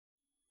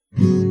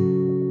William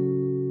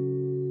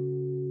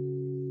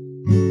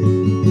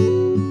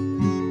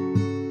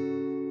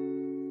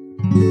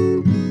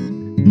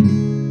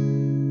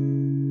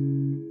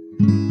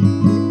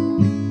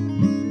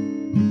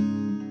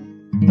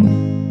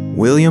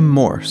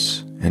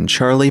Morse and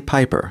Charlie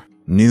Piper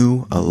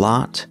knew a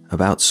lot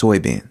about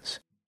soybeans.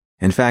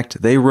 In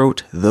fact, they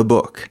wrote the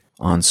book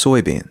on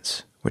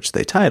soybeans, which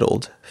they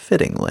titled,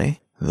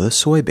 fittingly, The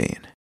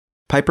Soybean.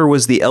 Piper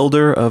was the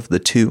elder of the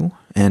two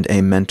and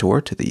a mentor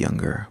to the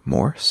younger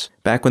Morse.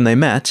 Back when they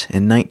met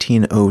in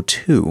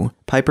 1902,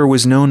 Piper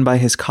was known by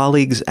his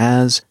colleagues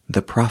as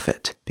the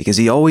Prophet because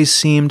he always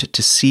seemed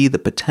to see the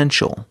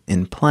potential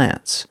in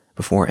plants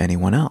before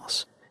anyone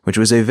else, which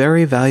was a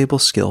very valuable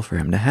skill for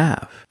him to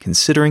have,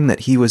 considering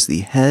that he was the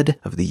head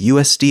of the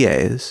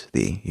USDA's,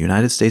 the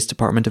United States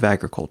Department of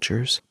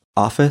Agriculture's,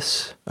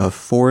 Office of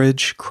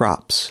Forage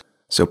Crops.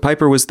 So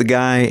Piper was the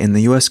guy in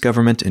the U.S.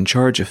 government in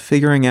charge of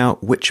figuring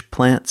out which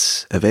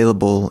plants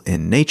available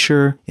in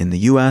nature, in the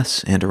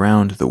U.S. and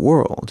around the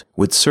world,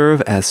 would serve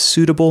as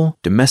suitable,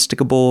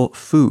 domesticable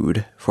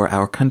food for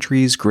our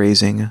country's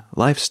grazing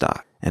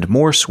livestock. And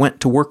Morse went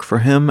to work for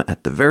him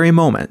at the very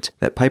moment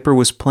that Piper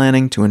was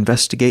planning to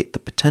investigate the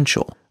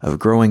potential of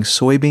growing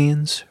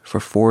soybeans for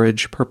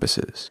forage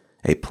purposes,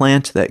 a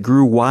plant that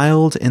grew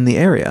wild in the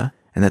area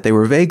and that they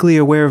were vaguely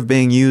aware of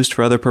being used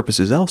for other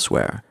purposes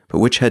elsewhere, but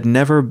which had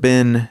never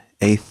been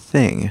a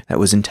thing that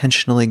was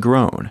intentionally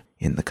grown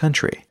in the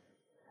country.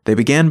 They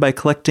began by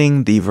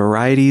collecting the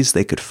varieties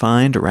they could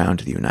find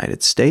around the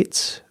United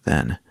States,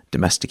 then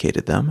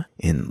domesticated them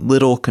in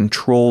little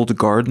controlled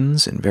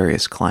gardens in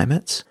various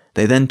climates.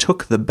 They then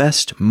took the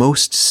best,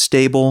 most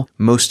stable,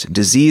 most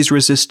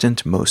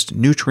disease-resistant, most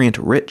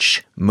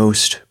nutrient-rich,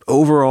 most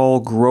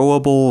overall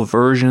growable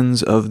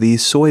versions of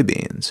these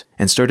soybeans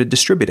and started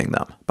distributing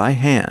them by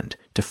hand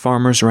to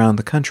farmers around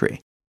the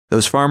country.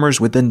 Those farmers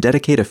would then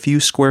dedicate a few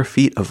square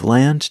feet of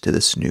land to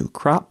this new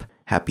crop,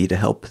 happy to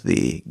help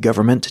the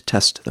government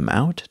test them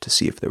out to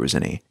see if there was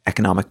any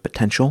economic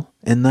potential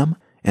in them.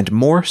 And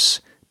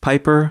Morse,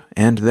 Piper,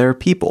 and their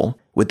people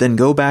would then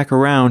go back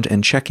around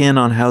and check in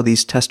on how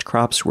these test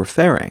crops were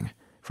faring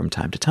from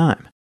time to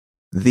time.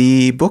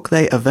 The book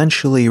they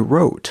eventually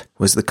wrote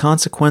was the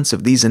consequence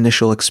of these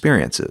initial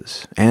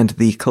experiences and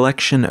the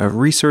collection of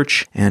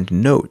research and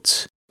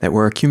notes that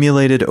were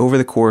accumulated over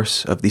the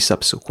course of the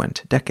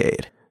subsequent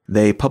decade.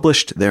 They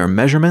published their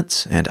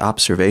measurements and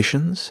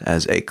observations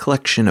as a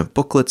collection of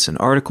booklets and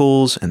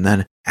articles and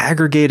then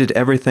aggregated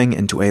everything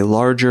into a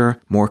larger,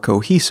 more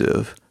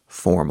cohesive,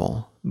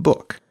 formal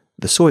book,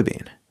 The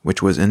Soybean,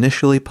 which was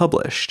initially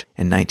published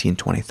in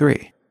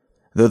 1923.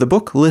 Though the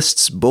book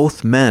lists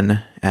both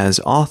men as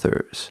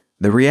authors,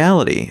 the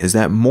reality is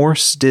that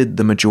Morse did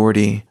the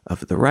majority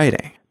of the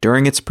writing.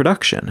 During its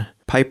production,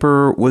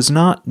 Piper was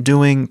not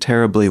doing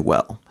terribly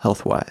well,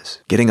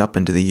 health-wise, getting up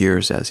into the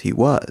years as he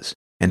was,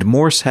 and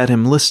Morse had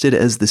him listed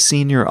as the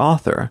senior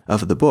author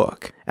of the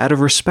book, out of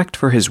respect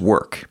for his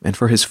work and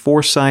for his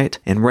foresight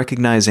in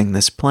recognizing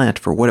this plant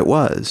for what it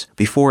was,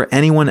 before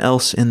anyone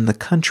else in the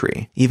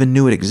country even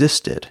knew it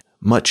existed,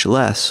 much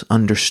less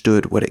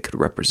understood what it could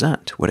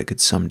represent, what it could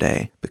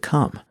someday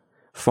become.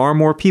 Far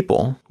more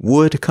people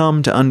would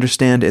come to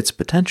understand its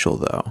potential,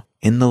 though,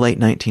 in the late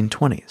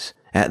 1920s.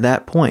 At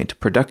that point,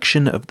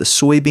 production of the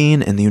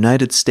soybean in the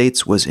United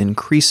States was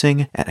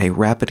increasing at a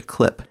rapid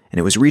clip, and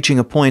it was reaching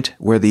a point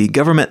where the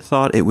government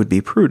thought it would be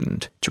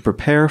prudent to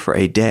prepare for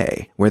a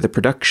day where the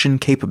production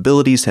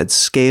capabilities had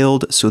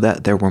scaled so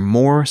that there were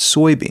more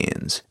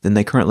soybeans than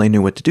they currently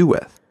knew what to do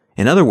with.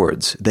 In other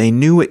words, they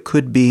knew it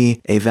could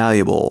be a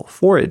valuable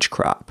forage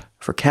crop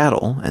for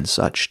cattle and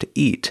such to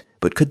eat,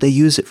 but could they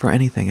use it for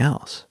anything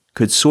else?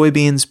 Could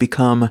soybeans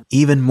become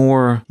even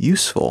more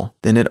useful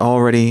than it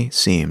already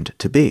seemed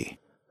to be?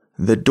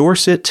 The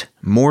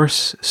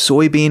Dorset-Morse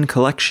soybean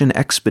collection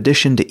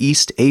expedition to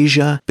East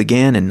Asia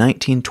began in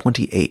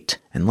 1928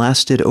 and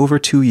lasted over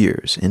 2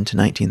 years into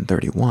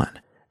 1931.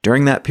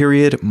 During that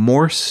period,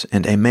 Morse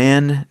and a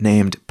man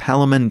named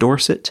Palaman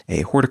Dorset,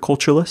 a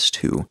horticulturalist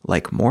who,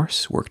 like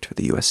Morse, worked for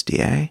the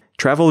USDA,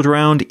 traveled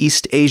around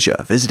East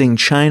Asia, visiting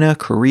China,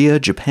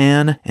 Korea,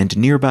 Japan, and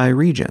nearby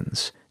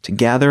regions to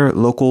gather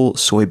local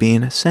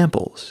soybean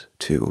samples,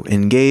 to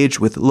engage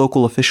with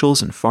local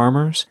officials and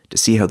farmers, to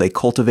see how they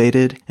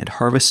cultivated and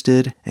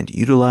harvested and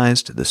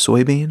utilized the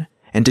soybean,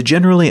 and to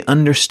generally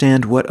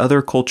understand what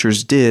other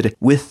cultures did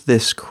with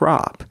this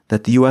crop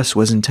that the U.S.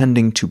 was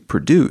intending to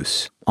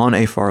produce on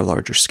a far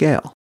larger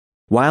scale.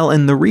 While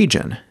in the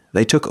region,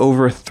 they took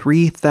over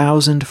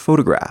 3,000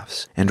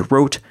 photographs and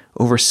wrote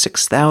over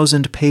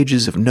 6,000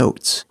 pages of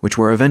notes, which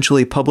were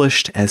eventually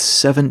published as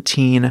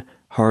 17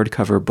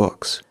 hardcover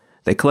books.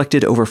 They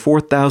collected over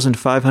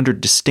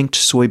 4,500 distinct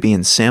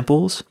soybean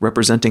samples,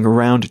 representing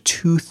around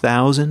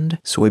 2,000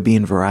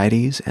 soybean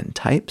varieties and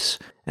types,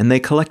 and they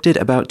collected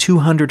about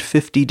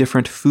 250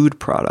 different food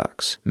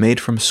products made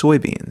from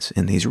soybeans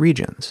in these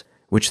regions,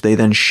 which they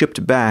then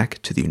shipped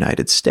back to the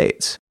United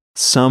States.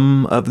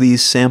 Some of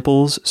these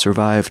samples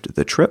survived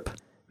the trip,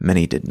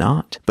 Many did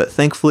not, but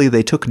thankfully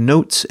they took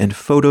notes and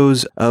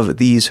photos of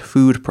these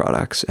food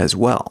products as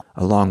well,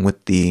 along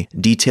with the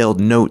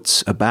detailed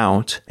notes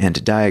about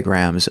and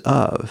diagrams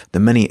of the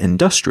many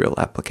industrial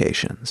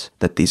applications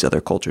that these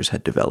other cultures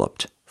had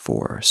developed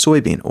for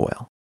soybean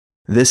oil.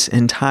 This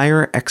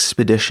entire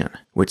expedition,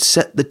 which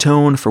set the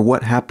tone for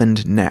what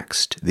happened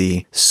next,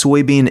 the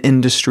soybean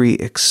industry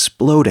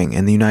exploding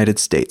in the United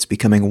States,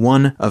 becoming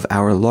one of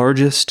our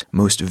largest,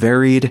 most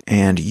varied,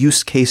 and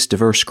use case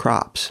diverse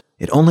crops.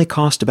 It only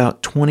cost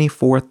about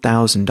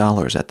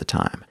 $24,000 at the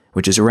time,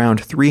 which is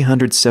around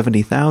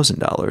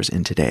 $370,000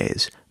 in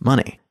today's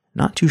money.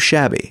 Not too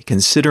shabby,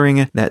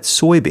 considering that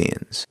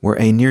soybeans were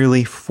a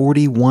nearly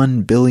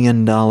 $41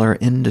 billion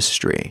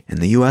industry in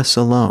the U.S.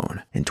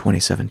 alone in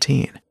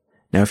 2017.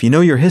 Now, if you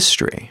know your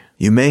history,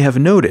 you may have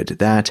noted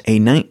that a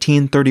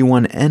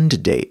 1931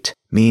 end date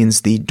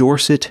means the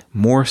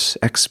Dorset-Morse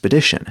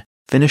expedition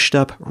finished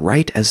up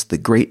right as the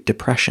Great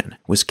Depression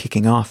was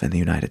kicking off in the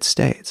United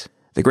States.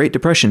 The Great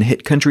Depression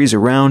hit countries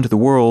around the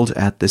world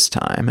at this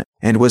time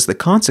and was the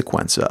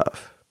consequence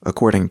of,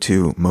 according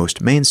to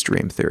most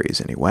mainstream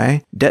theories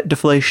anyway, debt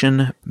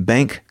deflation,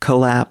 bank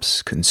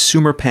collapse,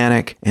 consumer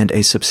panic, and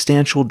a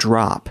substantial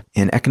drop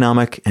in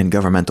economic and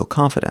governmental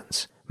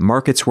confidence.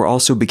 Markets were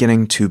also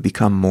beginning to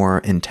become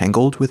more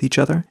entangled with each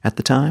other at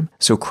the time,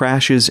 so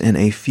crashes in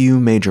a few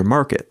major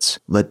markets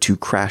led to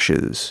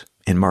crashes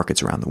in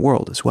markets around the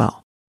world as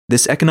well.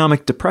 This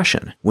economic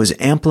depression was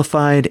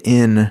amplified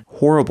in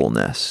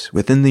horribleness,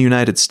 within the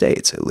United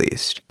States at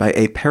least, by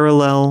a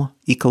parallel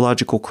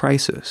ecological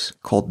crisis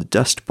called the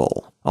Dust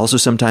Bowl, also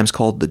sometimes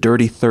called the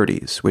Dirty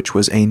 30s, which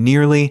was a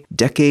nearly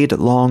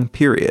decade-long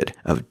period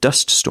of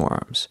dust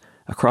storms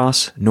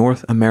across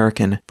North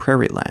American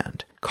prairie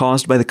land,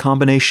 caused by the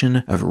combination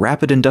of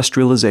rapid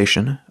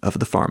industrialization of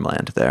the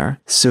farmland there,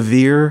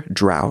 severe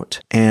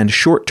drought, and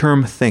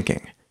short-term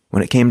thinking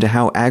when it came to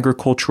how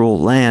agricultural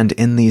land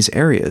in these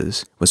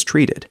areas was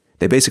treated.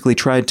 They basically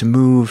tried to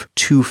move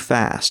too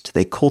fast.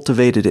 They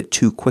cultivated it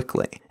too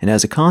quickly. And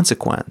as a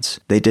consequence,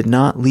 they did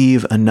not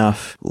leave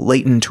enough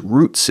latent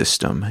root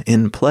system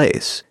in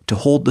place to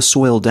hold the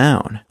soil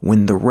down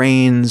when the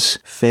rains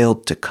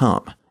failed to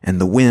come and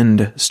the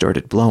wind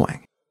started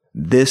blowing.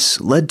 This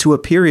led to a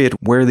period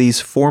where these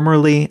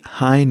formerly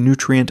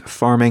high-nutrient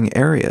farming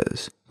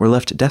areas were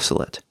left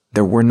desolate.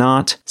 There were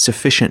not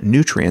sufficient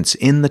nutrients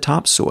in the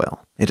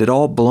topsoil. It had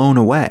all blown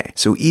away,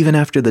 so even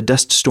after the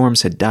dust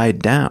storms had died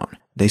down,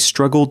 they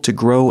struggled to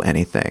grow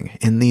anything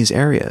in these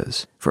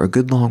areas for a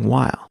good long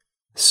while.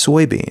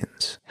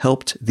 Soybeans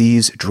helped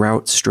these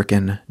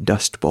drought-stricken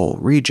Dust Bowl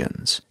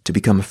regions to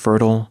become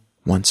fertile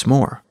once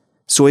more.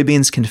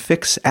 Soybeans can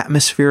fix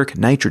atmospheric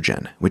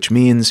nitrogen, which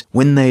means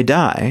when they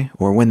die,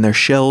 or when their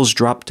shells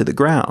drop to the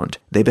ground,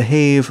 they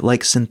behave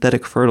like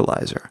synthetic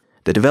fertilizer.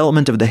 The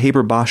development of the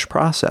Haber-Bosch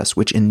process,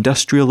 which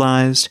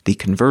industrialized the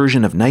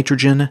conversion of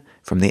nitrogen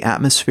from the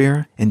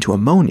atmosphere into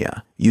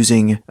ammonia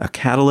using a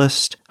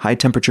catalyst, high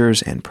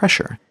temperatures, and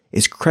pressure,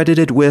 is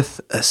credited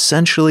with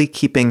essentially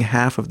keeping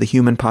half of the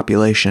human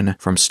population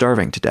from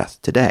starving to death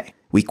today.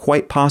 We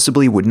quite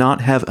possibly would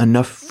not have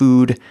enough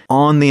food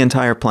on the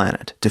entire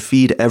planet to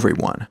feed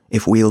everyone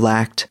if we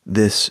lacked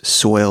this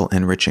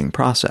soil-enriching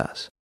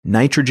process.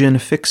 Nitrogen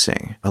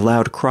fixing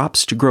allowed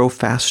crops to grow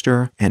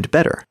faster and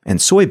better, and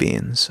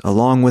soybeans,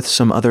 along with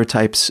some other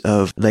types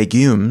of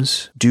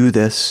legumes, do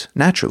this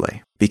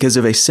naturally because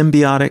of a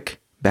symbiotic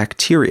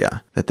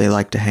bacteria that they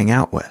like to hang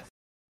out with.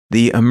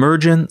 The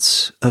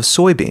emergence of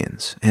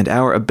soybeans and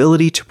our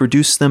ability to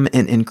produce them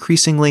in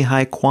increasingly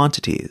high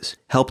quantities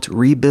helped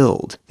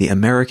rebuild the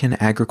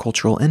American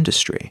agricultural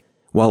industry,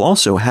 while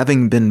also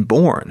having been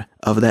born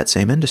of that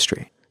same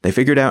industry. They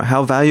figured out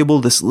how valuable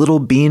this little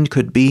bean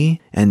could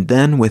be, and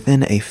then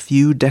within a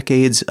few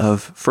decades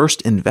of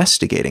first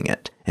investigating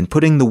it and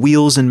putting the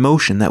wheels in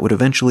motion that would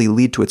eventually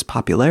lead to its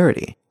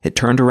popularity, it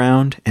turned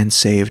around and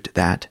saved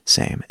that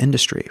same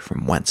industry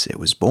from whence it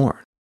was born.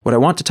 What I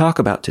want to talk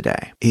about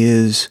today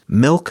is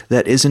milk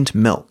that isn't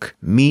milk,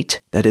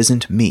 meat that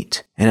isn't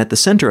meat, and at the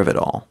center of it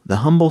all, the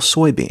humble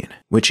soybean,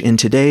 which in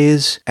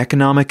today's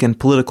economic and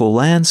political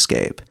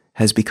landscape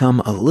has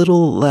become a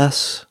little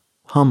less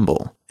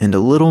humble and a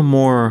little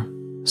more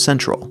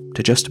central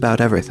to just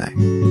about everything.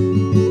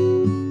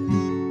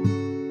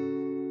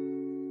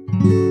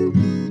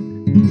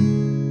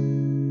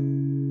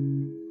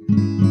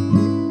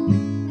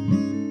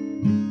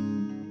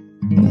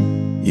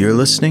 You're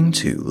listening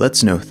to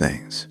Let's Know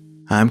Things.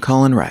 I'm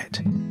Colin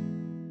Wright.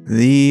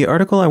 The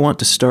article I want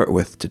to start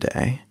with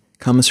today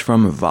comes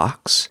from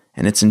Vox,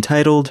 and it's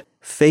entitled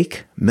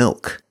Fake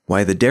Milk: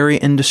 Why the Dairy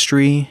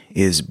Industry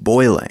is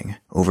Boiling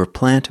Over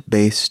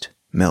Plant-Based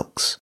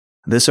Milks.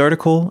 This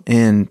article,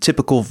 in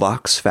typical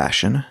Vox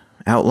fashion,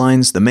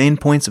 outlines the main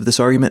points of this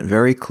argument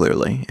very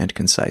clearly and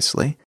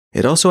concisely.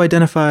 It also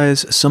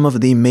identifies some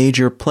of the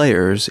major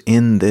players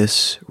in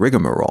this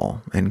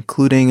rigmarole,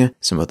 including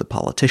some of the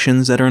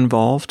politicians that are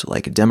involved,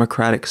 like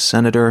Democratic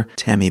Senator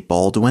Tammy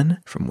Baldwin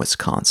from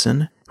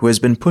Wisconsin, who has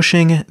been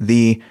pushing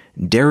the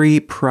Dairy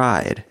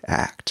Pride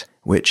Act,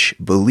 which,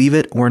 believe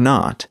it or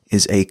not,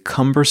 is a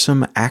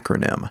cumbersome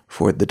acronym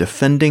for the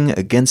Defending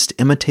Against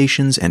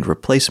Imitations and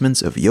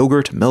Replacements of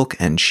Yogurt, Milk,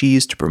 and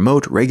Cheese to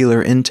Promote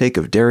Regular Intake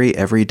of Dairy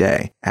Every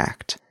Day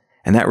Act.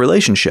 And that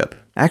relationship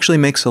actually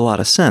makes a lot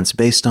of sense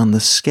based on the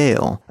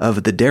scale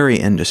of the dairy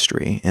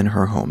industry in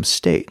her home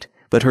state.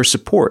 But her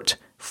support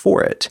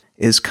for it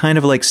is kind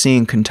of like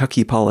seeing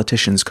Kentucky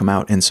politicians come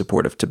out in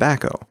support of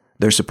tobacco.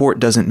 Their support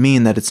doesn't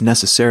mean that it's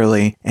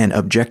necessarily an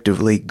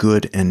objectively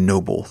good and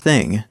noble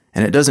thing,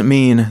 and it doesn't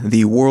mean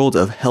the world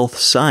of health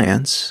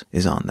science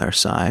is on their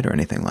side or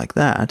anything like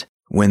that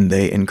when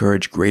they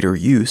encourage greater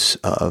use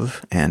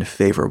of and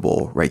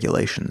favorable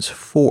regulations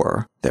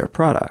for their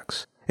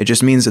products. It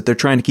just means that they're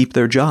trying to keep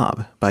their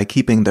job by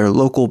keeping their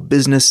local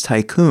business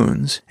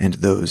tycoons and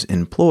those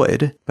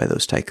employed by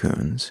those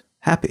tycoons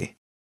happy.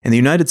 In the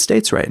United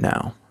States right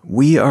now,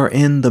 we are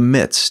in the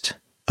midst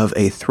of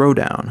a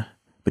throwdown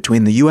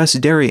between the U.S.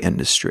 dairy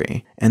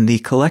industry and the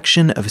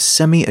collection of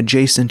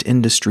semi-adjacent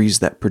industries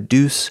that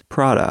produce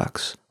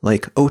products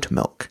like oat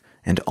milk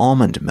and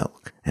almond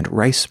milk and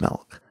rice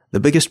milk. The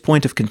biggest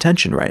point of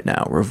contention right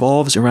now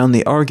revolves around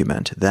the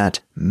argument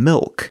that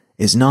milk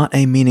is not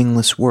a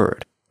meaningless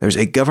word. There's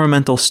a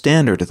governmental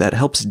standard that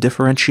helps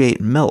differentiate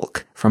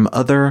milk from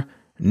other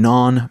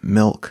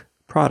non-milk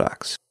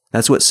products.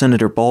 That's what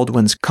Senator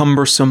Baldwin's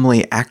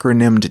cumbersomely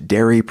acronymed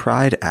Dairy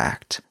Pride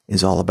Act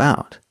is all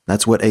about.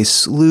 That's what a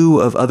slew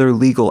of other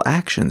legal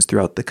actions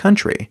throughout the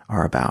country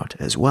are about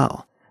as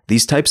well.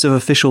 These types of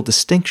official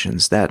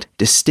distinctions that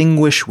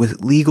distinguish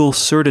with legal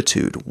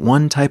certitude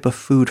one type of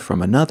food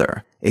from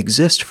another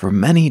exist for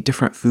many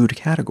different food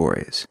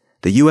categories.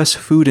 The U.S.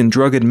 Food and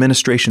Drug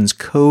Administration's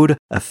Code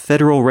of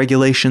Federal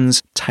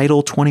Regulations,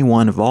 Title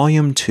 21,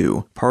 Volume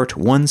 2, Part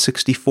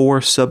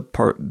 164,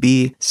 Subpart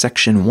B,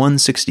 Section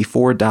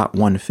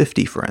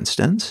 164.150, for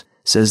instance,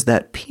 says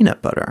that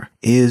peanut butter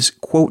is,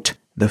 quote,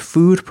 the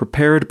food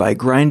prepared by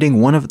grinding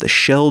one of the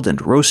shelled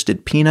and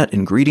roasted peanut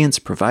ingredients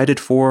provided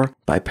for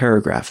by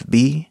paragraph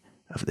B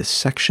of this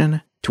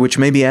section, to which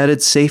may be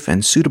added safe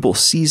and suitable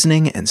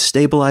seasoning and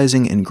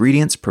stabilizing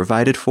ingredients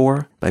provided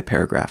for by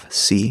paragraph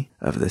C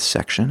of this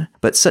section.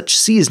 But such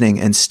seasoning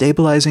and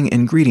stabilizing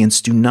ingredients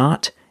do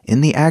not,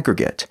 in the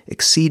aggregate,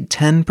 exceed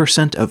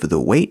 10% of the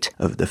weight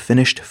of the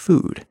finished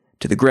food.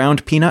 To the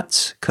ground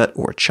peanuts, cut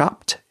or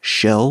chopped,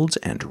 shelled,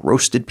 and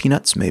roasted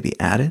peanuts may be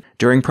added.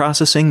 During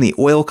processing, the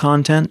oil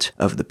content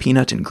of the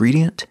peanut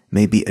ingredient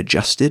may be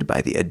adjusted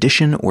by the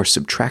addition or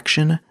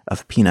subtraction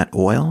of peanut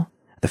oil.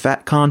 The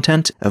fat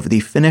content of the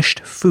finished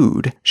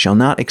food shall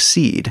not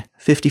exceed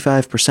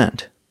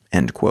 55%,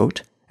 end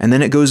quote. And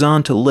then it goes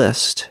on to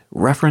list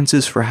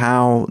references for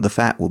how the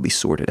fat will be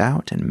sorted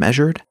out and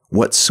measured,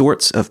 what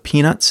sorts of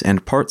peanuts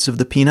and parts of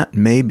the peanut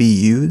may be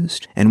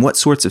used, and what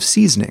sorts of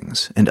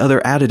seasonings and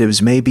other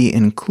additives may be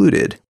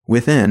included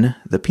within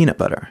the peanut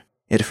butter.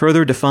 It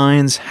further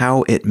defines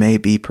how it may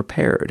be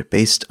prepared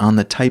based on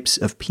the types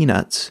of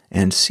peanuts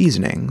and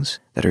seasonings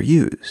that are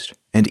used,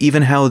 and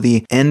even how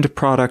the end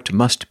product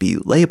must be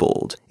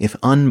labeled if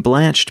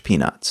unblanched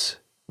peanuts,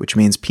 which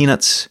means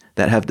peanuts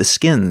that have the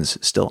skins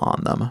still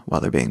on them while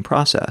they're being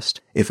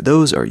processed, if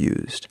those are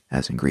used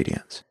as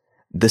ingredients.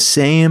 The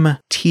same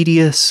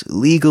tedious,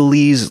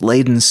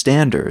 legalese-laden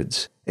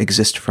standards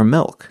exist for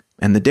milk.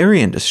 And the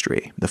dairy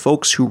industry, the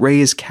folks who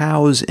raise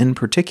cows in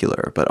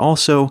particular, but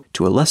also,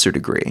 to a lesser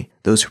degree,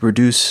 those who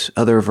produce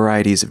other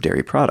varieties of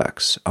dairy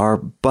products, are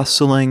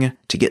bustling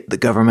to get the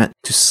government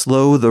to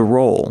slow the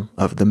roll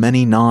of the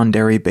many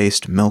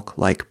non-dairy-based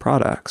milk-like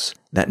products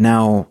that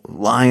now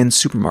line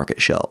supermarket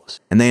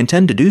shelves. And they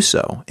intend to do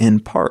so,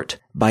 in part,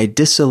 by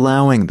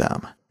disallowing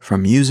them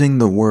from using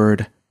the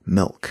word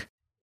milk.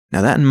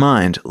 Now that in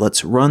mind,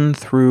 let's run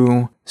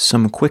through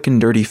some quick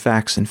and dirty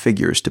facts and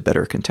figures to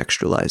better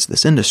contextualize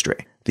this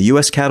industry. The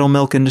U.S. cattle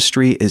milk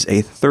industry is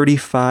a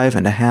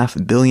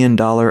 $35.5 billion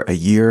a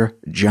year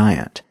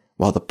giant,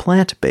 while the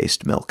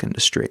plant-based milk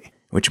industry,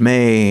 which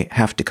may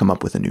have to come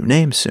up with a new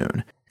name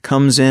soon,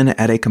 comes in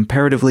at a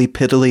comparatively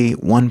piddly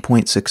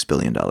 $1.6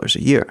 billion a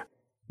year.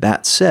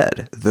 That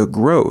said, the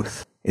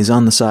growth is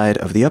on the side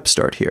of the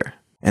upstart here.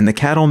 And the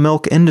cattle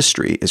milk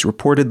industry is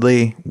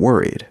reportedly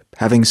worried,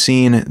 having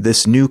seen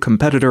this new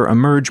competitor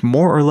emerge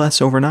more or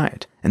less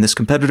overnight. And this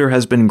competitor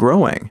has been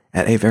growing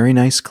at a very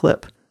nice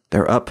clip.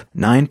 They're up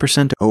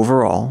 9%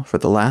 overall for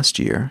the last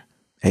year,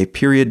 a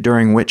period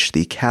during which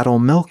the cattle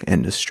milk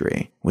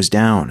industry was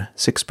down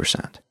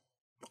 6%.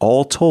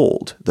 All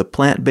told, the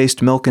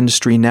plant-based milk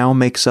industry now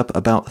makes up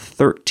about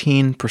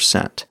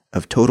 13%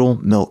 of total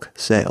milk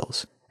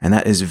sales. And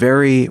that is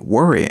very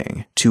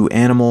worrying to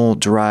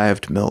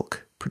animal-derived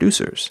milk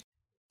producers.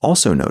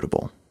 Also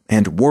notable,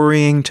 and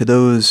worrying to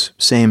those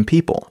same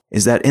people,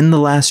 is that in the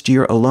last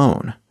year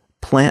alone,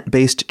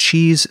 plant-based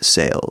cheese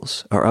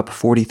sales are up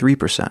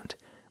 43%,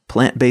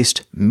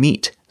 plant-based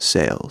meat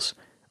sales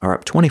are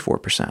up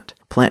 24%,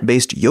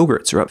 plant-based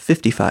yogurts are up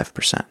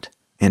 55%,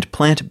 and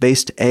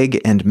plant-based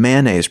egg and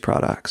mayonnaise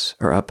products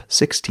are up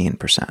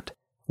 16%.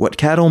 What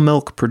cattle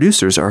milk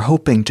producers are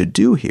hoping to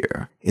do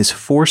here is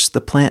force the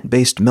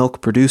plant-based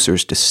milk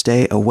producers to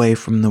stay away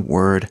from the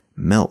word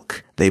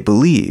milk. They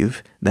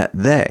believe that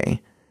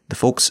they, the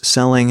folks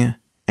selling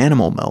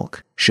animal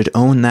milk, should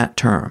own that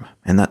term,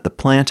 and that the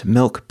plant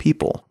milk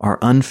people are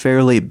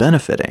unfairly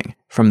benefiting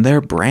from their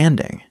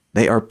branding.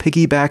 They are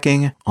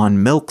piggybacking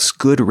on milk's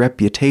good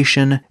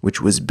reputation, which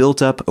was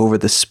built up over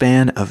the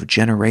span of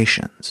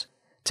generations.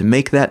 To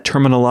make that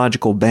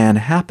terminological ban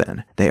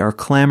happen, they are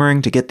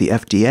clamoring to get the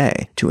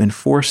FDA to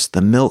enforce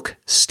the milk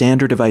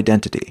standard of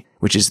identity,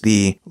 which is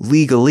the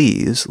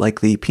legalese, like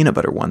the peanut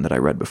butter one that I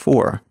read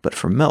before, but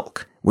for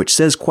milk, which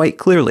says quite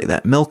clearly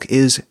that milk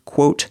is,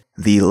 quote,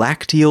 the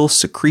lacteal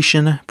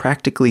secretion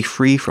practically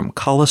free from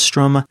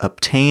colostrum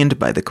obtained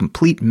by the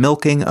complete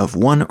milking of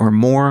one or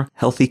more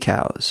healthy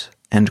cows,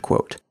 end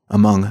quote,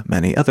 among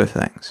many other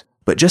things.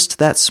 But just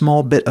that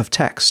small bit of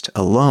text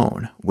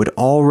alone would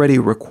already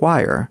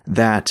require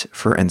that,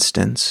 for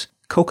instance,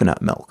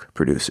 coconut milk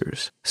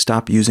producers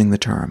stop using the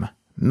term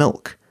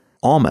milk.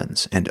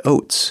 Almonds and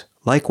oats,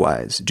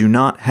 likewise, do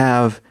not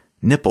have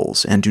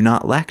nipples and do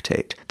not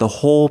lactate. The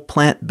whole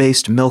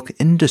plant-based milk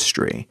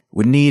industry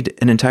would need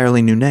an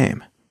entirely new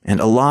name. And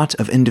a lot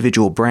of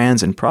individual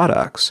brands and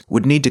products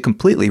would need to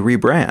completely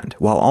rebrand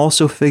while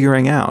also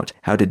figuring out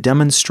how to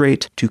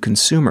demonstrate to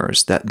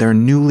consumers that their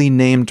newly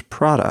named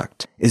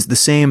product is the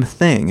same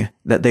thing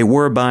that they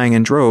were buying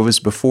in droves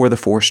before the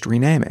forced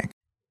renaming.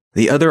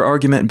 The other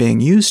argument being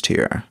used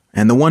here,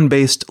 and the one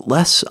based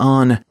less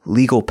on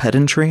legal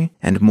pedantry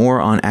and more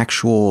on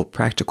actual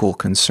practical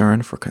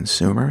concern for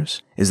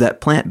consumers, is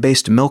that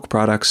plant-based milk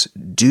products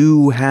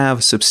do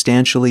have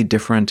substantially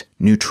different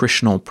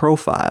nutritional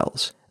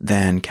profiles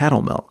than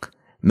cattle milk.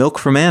 Milk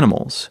from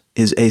animals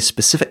is a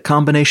specific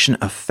combination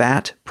of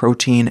fat,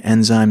 protein,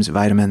 enzymes,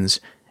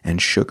 vitamins,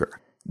 and sugar.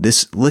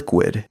 This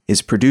liquid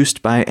is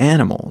produced by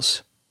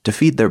animals to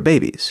feed their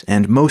babies,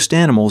 and most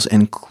animals,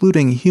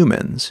 including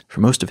humans,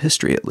 for most of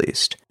history at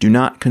least, do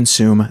not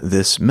consume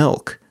this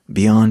milk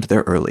beyond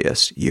their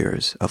earliest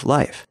years of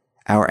life.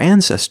 Our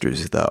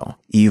ancestors, though,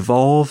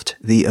 evolved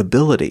the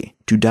ability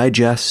to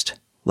digest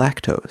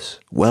lactose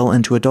well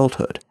into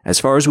adulthood. As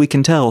far as we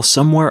can tell,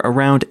 somewhere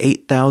around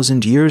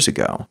 8,000 years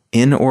ago,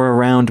 in or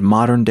around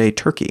modern-day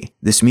Turkey,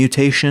 this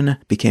mutation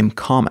became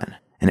common,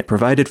 and it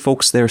provided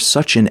folks there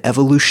such an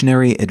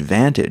evolutionary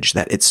advantage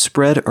that it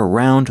spread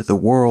around the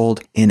world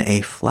in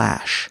a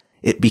flash.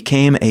 It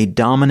became a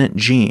dominant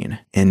gene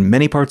in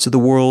many parts of the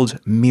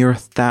world mere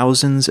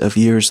thousands of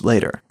years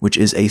later, which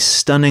is a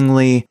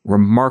stunningly,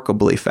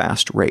 remarkably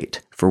fast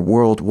rate for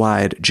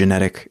worldwide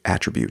genetic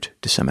attribute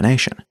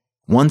dissemination.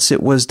 Once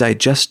it was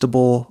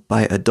digestible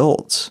by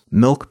adults,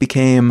 milk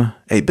became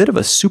a bit of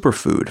a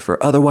superfood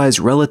for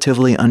otherwise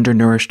relatively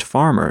undernourished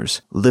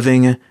farmers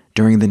living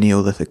during the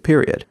Neolithic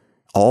period.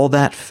 All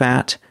that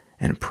fat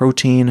and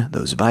protein,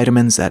 those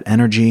vitamins, that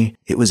energy,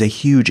 it was a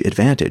huge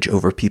advantage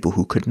over people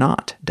who could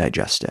not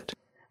digest it.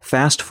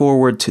 Fast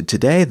forward to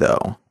today,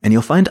 though, and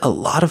you'll find a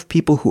lot of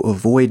people who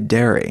avoid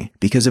dairy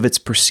because of its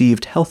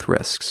perceived health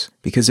risks,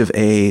 because of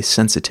a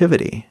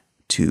sensitivity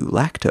to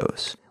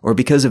lactose, or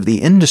because of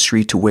the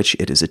industry to which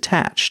it is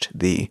attached,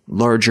 the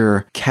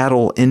larger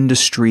cattle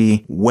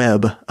industry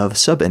web of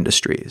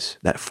sub-industries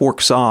that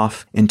forks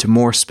off into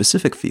more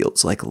specific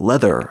fields like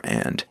leather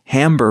and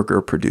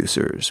hamburger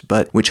producers,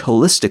 but which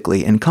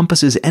holistically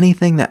encompasses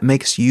anything that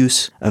makes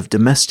use of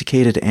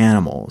domesticated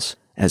animals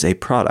as a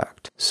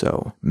product.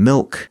 So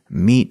milk,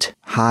 meat,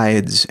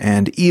 hides,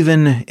 and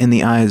even, in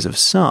the eyes of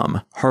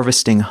some,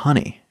 harvesting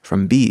honey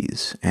from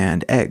bees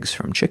and eggs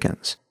from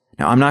chickens.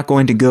 Now, I'm not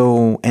going to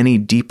go any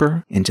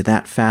deeper into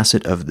that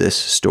facet of this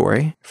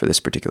story for this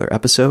particular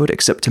episode,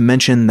 except to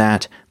mention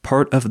that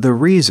part of the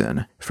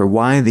reason for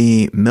why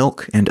the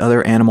milk and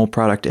other animal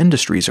product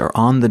industries are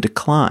on the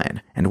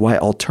decline and why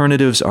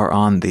alternatives are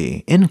on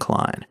the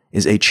incline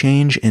is a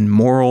change in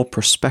moral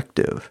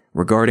perspective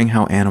regarding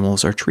how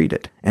animals are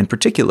treated, and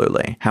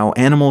particularly how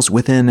animals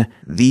within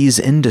these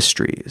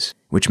industries,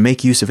 which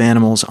make use of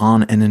animals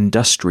on an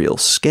industrial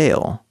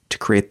scale to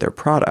create their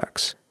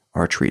products,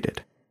 are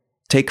treated.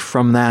 Take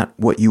from that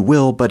what you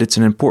will, but it's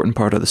an important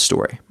part of the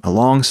story,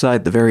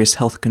 alongside the various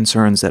health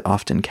concerns that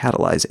often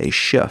catalyze a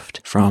shift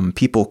from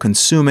people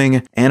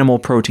consuming animal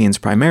proteins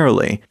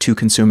primarily to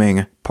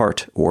consuming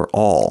part or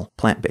all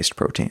plant-based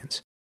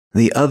proteins.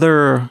 The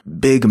other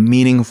big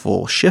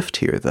meaningful shift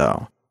here,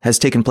 though, has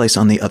taken place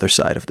on the other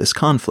side of this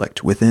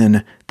conflict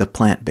within the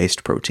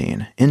plant-based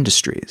protein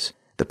industries.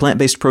 The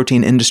plant-based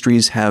protein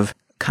industries have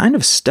kind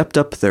of stepped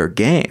up their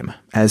game.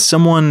 As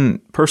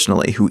someone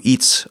personally who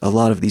eats a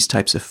lot of these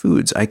types of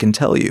foods, I can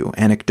tell you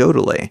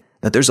anecdotally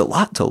that there's a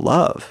lot to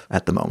love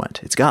at the moment.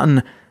 It's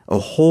gotten a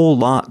whole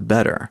lot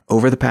better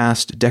over the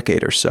past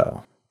decade or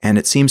so, and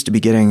it seems to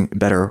be getting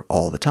better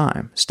all the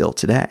time, still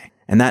today.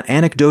 And that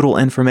anecdotal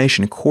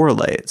information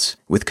correlates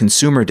with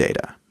consumer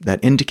data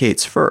that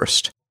indicates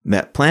first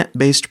that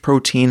plant-based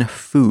protein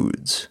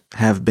foods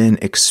have been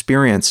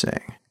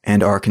experiencing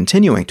and are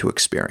continuing to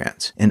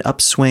experience an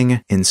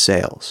upswing in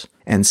sales.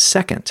 And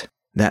second,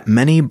 that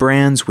many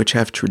brands which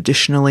have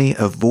traditionally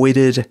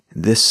avoided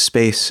this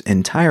space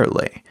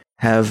entirely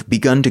have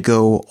begun to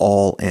go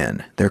all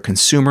in. Their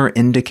consumer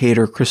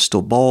indicator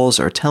crystal balls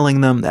are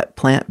telling them that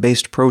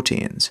plant-based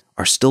proteins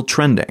are still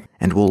trending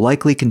and will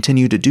likely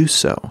continue to do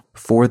so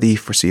for the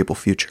foreseeable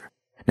future.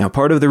 Now,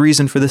 part of the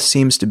reason for this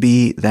seems to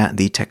be that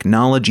the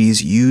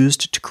technologies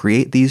used to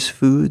create these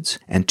foods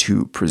and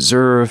to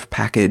preserve,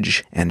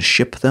 package, and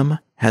ship them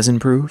has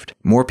improved.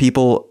 More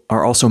people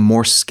are also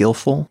more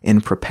skillful in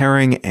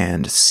preparing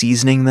and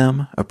seasoning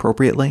them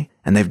appropriately,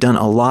 and they've done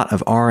a lot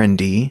of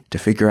R&D to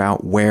figure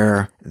out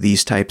where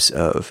these types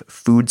of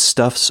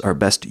foodstuffs are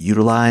best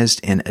utilized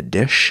in a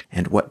dish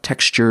and what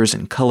textures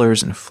and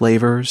colors and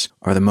flavors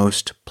are the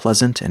most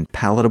pleasant and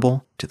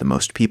palatable to the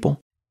most people.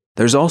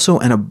 There's also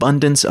an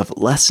abundance of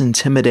less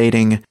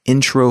intimidating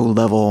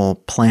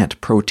intro-level plant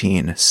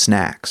protein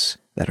snacks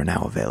that are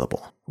now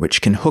available,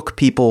 which can hook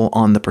people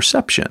on the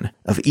perception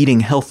of eating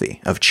healthy,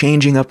 of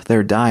changing up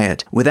their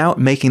diet without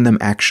making them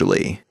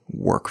actually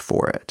work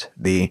for it.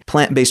 The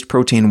plant-based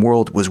protein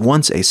world was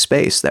once a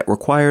space that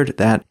required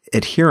that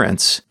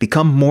adherents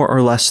become more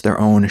or less their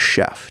own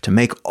chef, to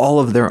make all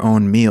of their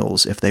own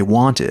meals if they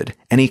wanted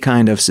any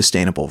kind of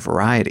sustainable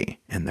variety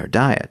in their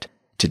diet.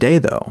 Today,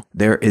 though,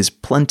 there is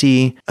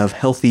plenty of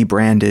healthy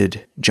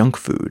branded junk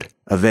food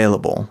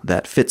available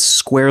that fits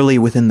squarely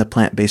within the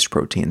plant-based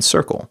protein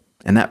circle.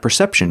 And that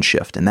perception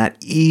shift and that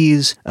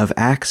ease of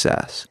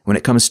access when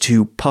it comes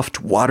to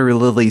puffed water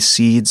lily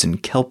seeds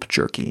and kelp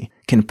jerky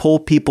can pull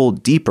people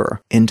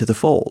deeper into the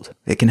fold.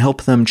 It can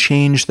help them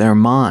change their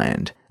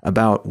mind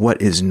about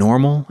what is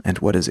normal and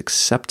what is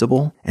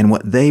acceptable and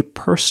what they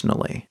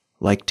personally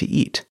like to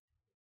eat.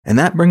 And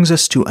that brings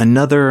us to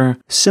another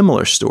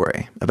similar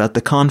story about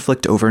the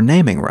conflict over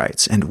naming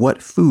rights and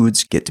what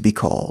foods get to be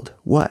called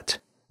what.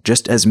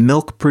 Just as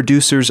milk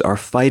producers are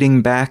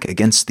fighting back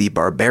against the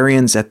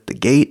barbarians at the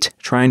gate,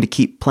 trying to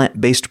keep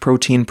plant-based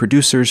protein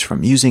producers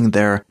from using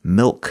their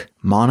milk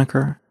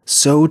moniker,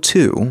 so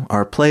too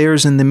are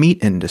players in the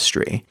meat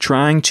industry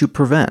trying to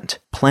prevent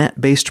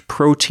plant-based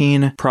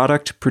protein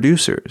product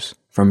producers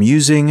from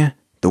using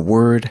the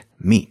word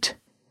meat.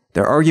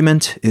 Their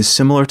argument is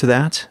similar to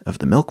that of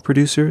the milk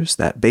producers,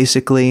 that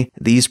basically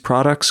these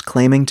products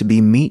claiming to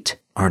be meat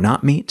are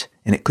not meat,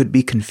 and it could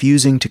be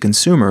confusing to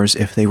consumers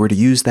if they were to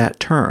use that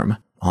term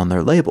on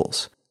their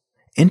labels.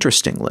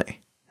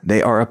 Interestingly,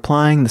 they are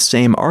applying the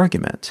same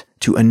argument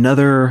to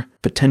another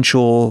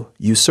potential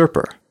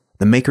usurper,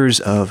 the makers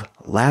of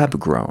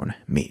lab-grown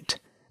meat.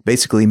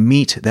 Basically,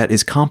 meat that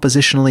is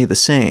compositionally the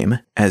same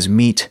as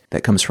meat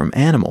that comes from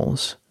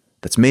animals,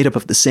 that's made up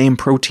of the same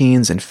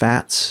proteins and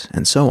fats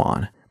and so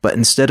on, but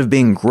instead of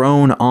being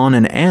grown on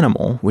an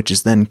animal, which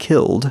is then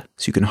killed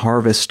so you can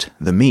harvest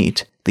the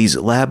meat, these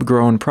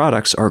lab-grown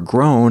products are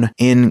grown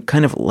in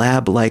kind of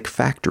lab-like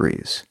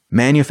factories,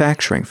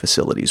 manufacturing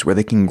facilities where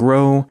they can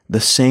grow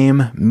the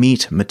same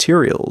meat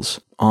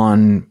materials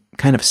on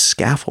kind of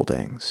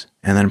scaffoldings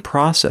and then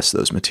process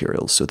those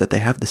materials so that they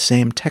have the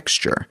same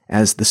texture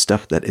as the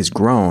stuff that is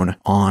grown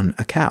on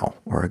a cow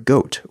or a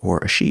goat or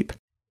a sheep.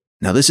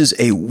 Now, this is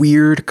a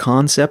weird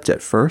concept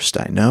at first,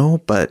 I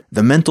know, but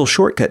the mental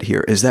shortcut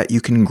here is that you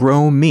can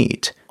grow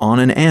meat on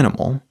an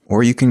animal,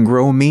 or you can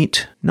grow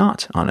meat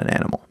not on an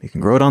animal. You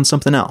can grow it on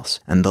something else.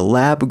 And the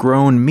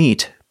lab-grown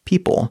meat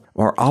people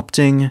are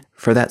opting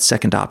for that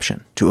second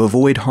option, to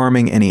avoid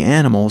harming any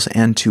animals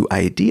and to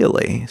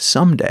ideally,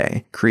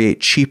 someday,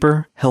 create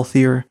cheaper,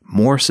 healthier,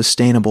 more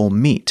sustainable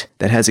meat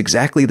that has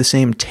exactly the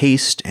same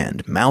taste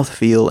and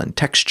mouthfeel and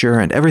texture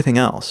and everything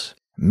else.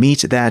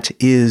 Meat that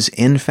is,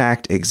 in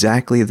fact,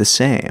 exactly the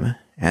same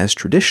as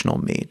traditional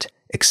meat,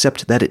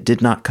 except that it did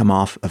not come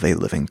off of a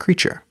living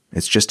creature.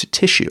 It's just a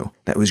tissue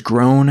that was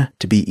grown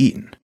to be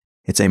eaten.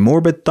 It's a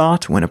morbid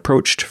thought when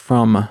approached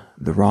from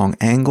the wrong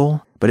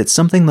angle, but it's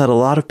something that a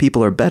lot of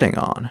people are betting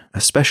on,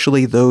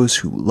 especially those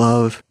who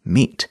love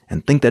meat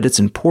and think that it's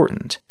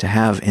important to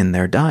have in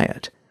their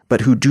diet,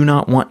 but who do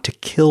not want to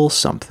kill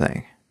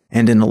something.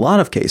 And in a lot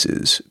of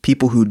cases,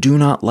 people who do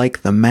not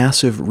like the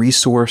massive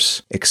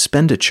resource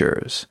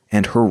expenditures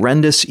and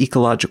horrendous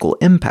ecological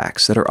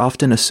impacts that are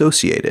often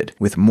associated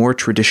with more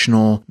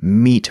traditional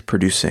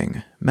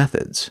meat-producing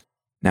methods.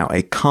 Now,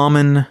 a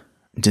common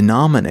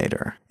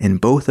denominator in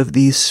both of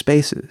these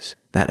spaces,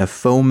 that of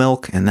faux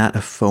milk and that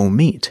of faux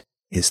meat,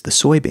 is the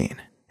soybean.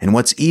 And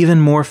what's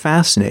even more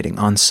fascinating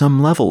on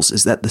some levels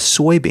is that the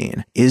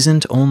soybean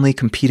isn't only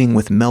competing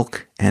with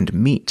milk and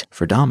meat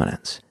for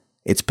dominance.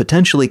 It's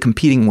potentially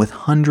competing with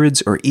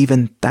hundreds or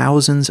even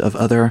thousands of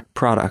other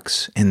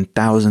products in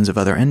thousands of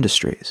other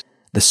industries.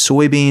 The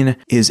soybean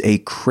is a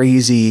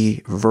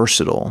crazy,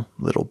 versatile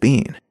little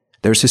bean.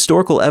 There's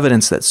historical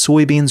evidence that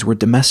soybeans were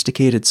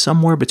domesticated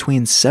somewhere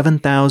between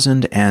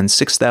 7,000 and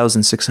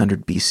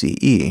 6,600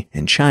 BCE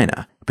in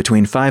China,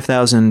 between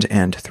 5,000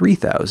 and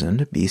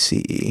 3,000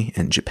 BCE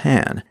in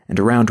Japan, and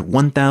around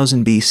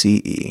 1,000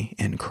 BCE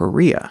in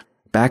Korea.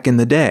 Back in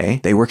the day,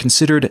 they were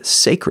considered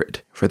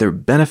sacred for their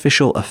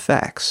beneficial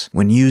effects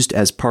when used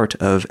as part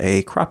of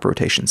a crop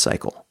rotation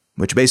cycle,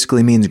 which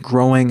basically means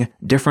growing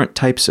different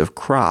types of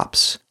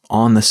crops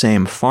on the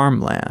same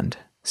farmland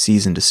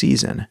season to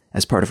season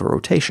as part of a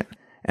rotation.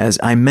 As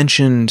I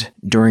mentioned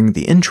during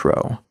the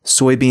intro,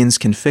 soybeans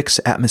can fix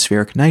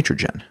atmospheric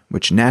nitrogen,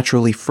 which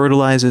naturally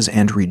fertilizes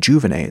and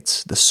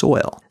rejuvenates the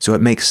soil. So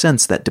it makes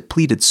sense that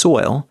depleted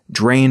soil,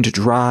 drained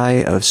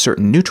dry of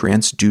certain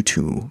nutrients due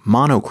to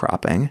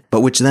monocropping,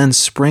 but which then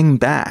spring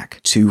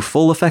back to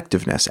full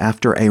effectiveness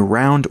after a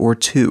round or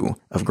two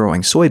of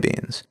growing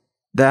soybeans,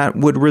 that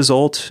would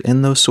result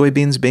in those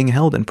soybeans being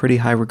held in pretty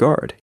high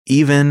regard,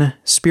 even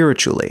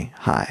spiritually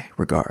high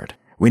regard.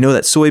 We know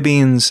that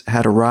soybeans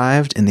had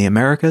arrived in the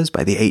Americas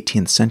by the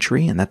 18th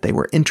century and that they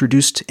were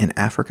introduced in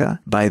Africa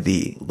by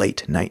the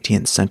late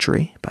 19th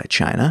century by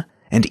China.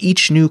 And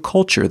each new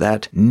culture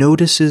that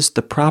notices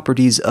the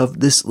properties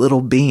of this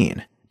little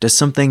bean does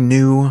something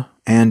new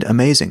and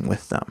amazing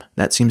with them.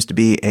 That seems to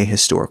be a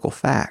historical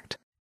fact.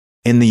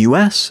 In the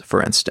US,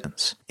 for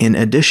instance, in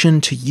addition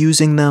to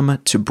using them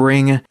to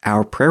bring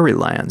our prairie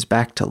lands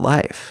back to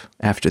life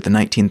after the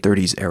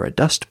 1930s era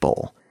Dust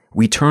Bowl,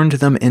 we turned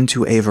them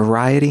into a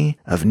variety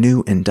of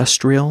new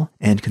industrial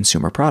and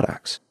consumer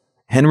products.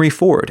 Henry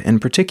Ford, in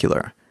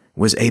particular,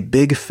 was a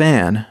big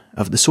fan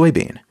of the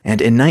soybean,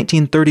 and in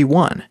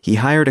 1931, he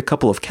hired a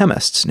couple of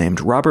chemists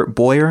named Robert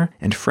Boyer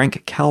and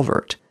Frank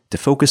Calvert to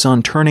focus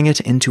on turning it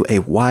into a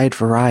wide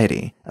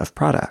variety of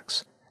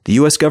products. The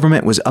U.S.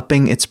 government was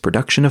upping its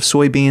production of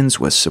soybeans,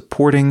 was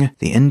supporting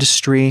the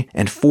industry,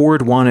 and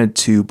Ford wanted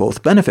to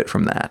both benefit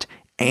from that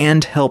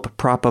and help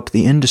prop up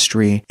the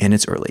industry in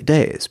its early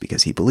days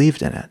because he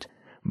believed in it.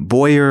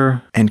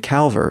 Boyer and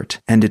Calvert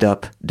ended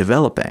up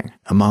developing,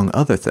 among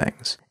other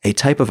things, a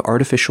type of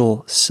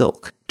artificial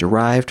silk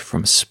derived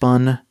from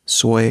spun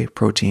soy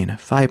protein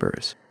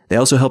fibers. They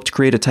also helped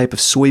create a type of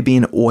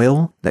soybean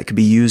oil that could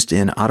be used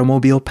in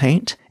automobile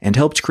paint and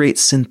helped create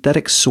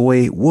synthetic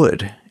soy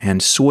wood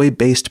and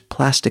soy-based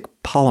plastic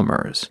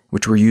polymers,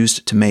 which were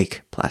used to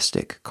make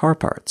plastic car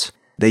parts.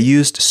 They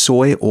used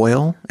soy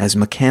oil as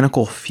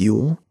mechanical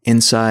fuel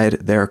inside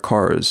their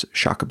cars'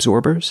 shock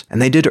absorbers, and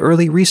they did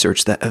early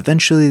research that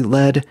eventually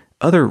led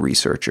other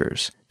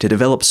researchers to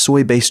develop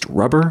soy-based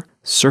rubber,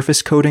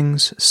 surface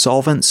coatings,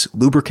 solvents,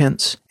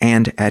 lubricants,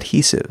 and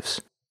adhesives.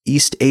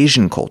 East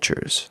Asian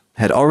cultures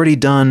had already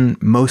done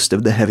most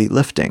of the heavy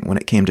lifting when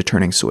it came to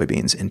turning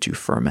soybeans into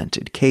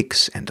fermented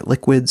cakes and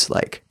liquids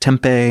like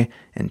tempeh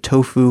and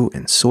tofu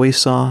and soy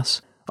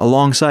sauce,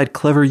 alongside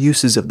clever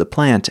uses of the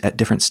plant at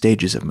different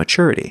stages of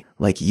maturity,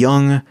 like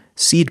young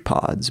seed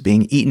pods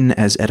being eaten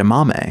as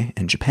edamame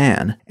in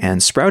Japan,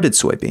 and sprouted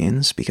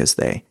soybeans, because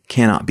they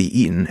cannot be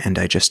eaten and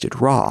digested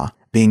raw,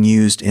 being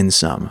used in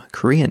some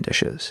Korean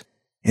dishes.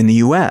 In the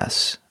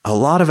US, a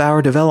lot of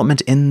our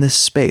development in this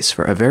space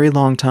for a very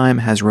long time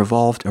has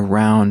revolved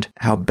around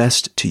how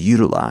best to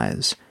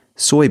utilize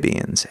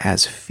soybeans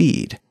as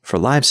feed for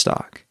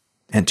livestock.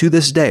 And to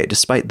this day,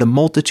 despite the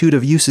multitude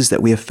of uses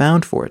that we have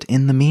found for it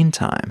in the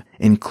meantime,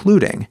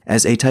 including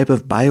as a type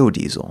of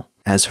biodiesel,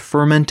 as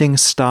fermenting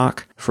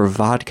stock for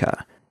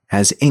vodka,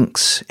 as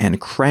inks and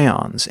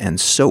crayons and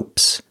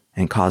soaps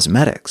and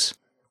cosmetics,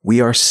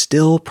 we are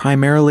still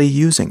primarily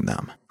using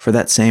them for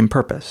that same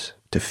purpose,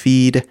 to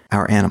feed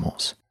our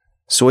animals.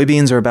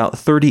 Soybeans are about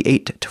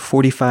 38 to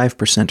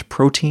 45%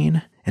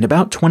 protein and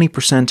about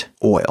 20%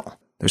 oil.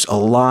 There's a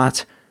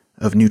lot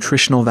of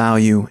nutritional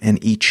value in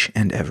each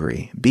and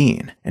every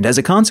bean. And as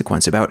a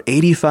consequence, about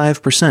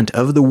 85%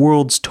 of the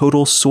world's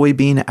total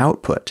soybean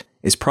output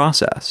is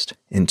processed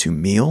into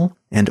meal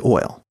and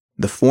oil.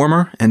 The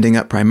former ending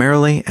up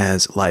primarily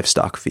as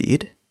livestock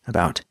feed.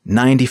 About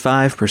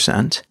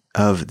 95%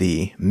 of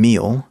the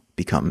meal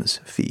becomes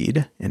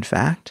feed, in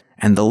fact,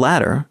 and the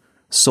latter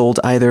sold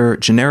either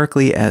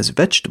generically as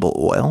vegetable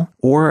oil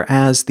or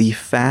as the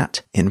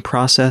fat in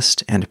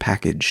processed and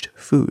packaged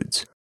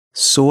foods.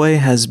 Soy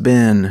has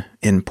been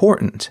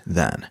important,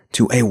 then,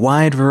 to a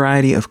wide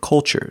variety of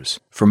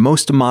cultures for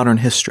most of modern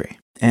history,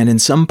 and in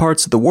some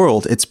parts of the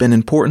world it's been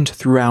important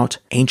throughout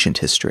ancient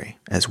history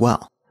as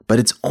well. But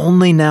it's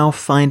only now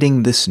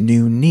finding this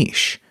new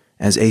niche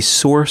as a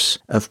source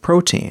of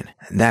protein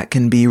that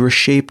can be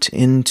reshaped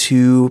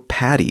into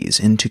patties,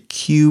 into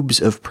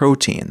cubes of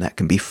protein that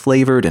can be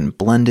flavored and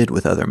blended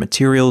with other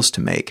materials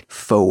to make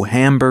faux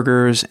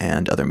hamburgers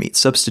and other meat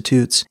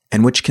substitutes,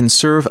 and which can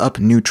serve up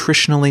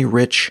nutritionally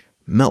rich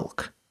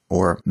milk,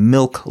 or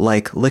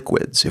milk-like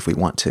liquids if we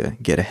want to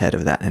get ahead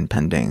of that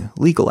impending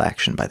legal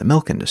action by the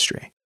milk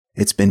industry.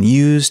 It's been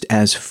used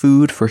as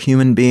food for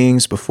human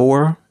beings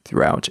before,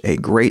 throughout a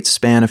great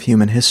span of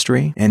human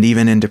history, and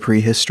even into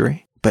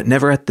prehistory, but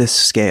never at this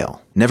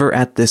scale, never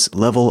at this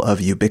level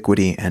of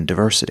ubiquity and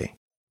diversity.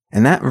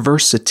 And that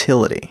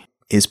versatility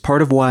is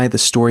part of why the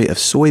story of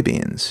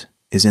soybeans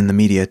is in the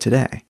media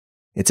today.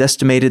 It's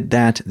estimated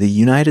that the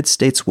United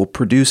States will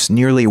produce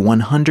nearly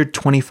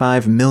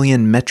 125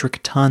 million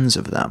metric tons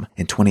of them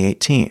in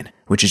 2018,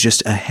 which is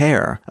just a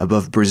hair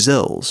above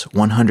Brazil's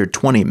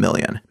 120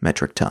 million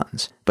metric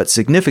tons, but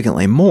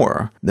significantly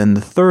more than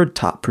the third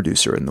top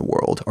producer in the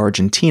world,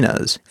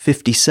 Argentina's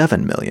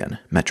 57 million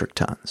metric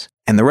tons.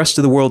 And the rest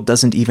of the world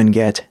doesn't even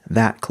get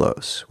that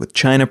close, with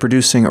China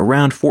producing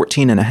around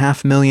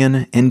 14.5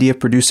 million, India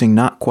producing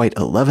not quite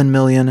 11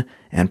 million,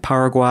 and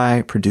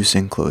Paraguay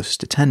producing close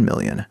to 10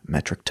 million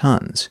metric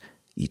tons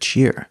each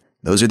year.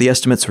 Those are the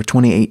estimates for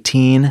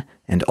 2018,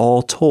 and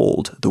all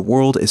told, the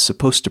world is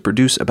supposed to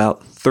produce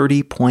about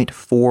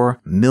 30.4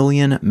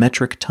 million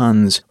metric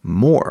tons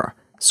more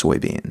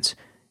soybeans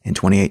in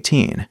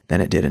 2018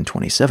 than it did in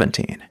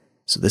 2017.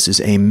 So this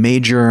is a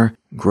major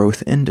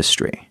growth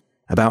industry.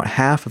 About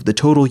half of the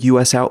total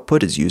U.S.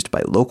 output is used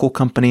by local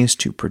companies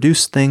to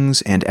produce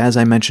things, and as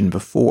I mentioned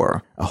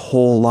before, a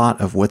whole lot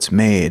of what's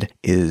made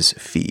is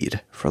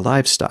feed for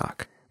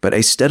livestock. But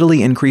a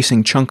steadily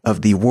increasing chunk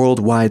of the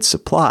worldwide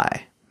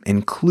supply,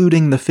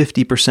 including the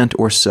 50%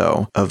 or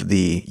so of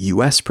the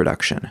U.S.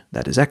 production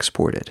that is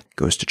exported,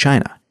 goes to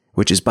China,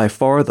 which is by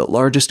far the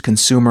largest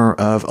consumer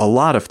of a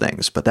lot of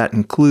things, but that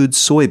includes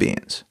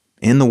soybeans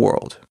in the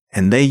world.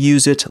 And they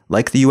use it,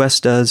 like the U.S.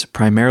 does,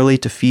 primarily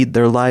to feed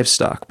their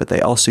livestock, but they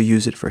also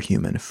use it for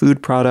human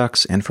food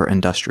products and for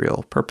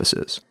industrial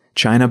purposes.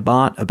 China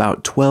bought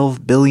about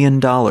 $12 billion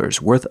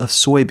worth of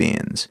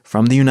soybeans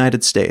from the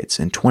United States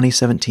in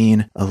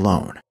 2017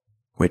 alone,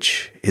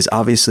 which is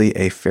obviously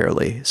a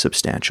fairly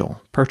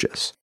substantial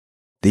purchase.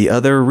 The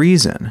other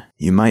reason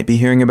you might be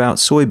hearing about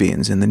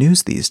soybeans in the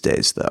news these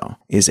days, though,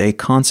 is a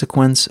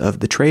consequence of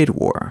the trade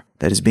war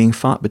that is being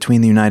fought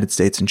between the United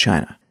States and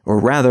China, or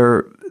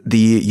rather, the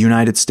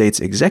United States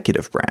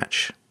executive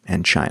branch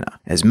and China.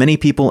 As many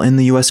people in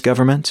the U.S.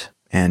 government,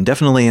 and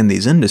definitely in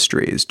these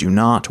industries, do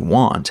not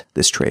want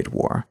this trade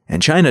war,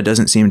 and China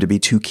doesn't seem to be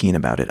too keen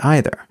about it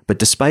either. But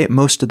despite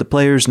most of the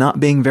players not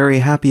being very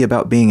happy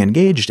about being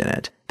engaged in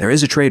it, there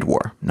is a trade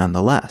war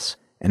nonetheless.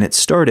 And it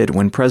started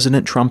when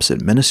President Trump's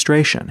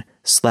administration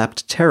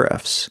slapped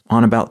tariffs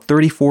on about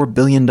 $34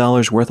 billion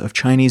worth of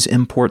Chinese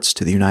imports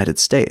to the United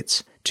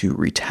States to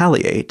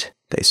retaliate,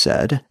 they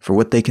said, for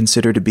what they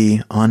consider to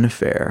be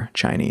unfair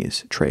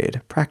Chinese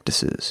trade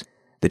practices.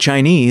 The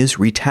Chinese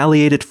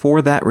retaliated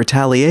for that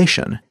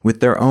retaliation with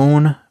their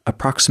own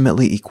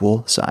approximately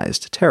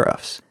equal-sized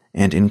tariffs,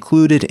 and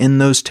included in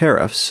those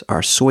tariffs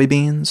are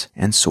soybeans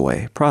and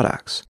soy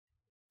products.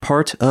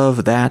 Part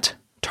of that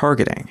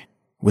targeting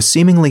was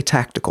seemingly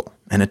tactical,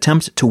 an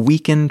attempt to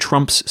weaken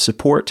Trump's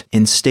support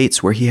in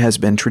states where he has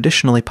been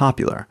traditionally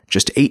popular.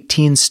 Just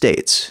 18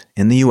 states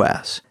in the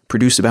U.S.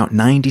 produce about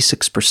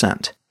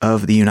 96%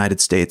 of the United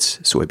States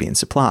soybean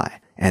supply,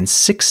 and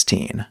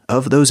 16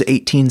 of those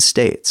 18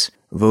 states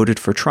voted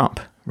for Trump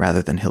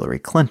rather than Hillary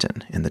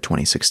Clinton in the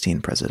 2016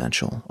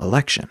 presidential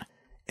election.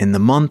 In the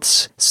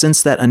months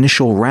since that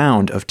initial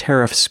round of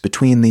tariffs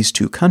between these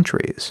two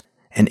countries,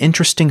 an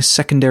interesting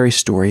secondary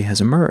story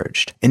has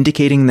emerged,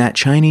 indicating that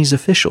Chinese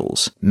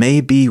officials may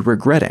be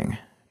regretting,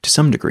 to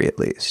some degree at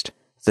least,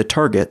 the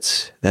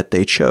targets that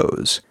they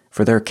chose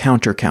for their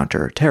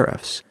counter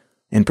tariffs.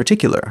 In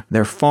particular,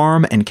 their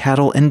farm and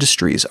cattle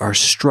industries are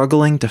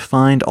struggling to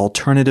find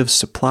alternative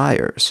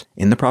suppliers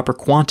in the proper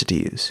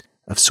quantities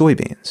of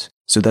soybeans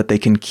so that they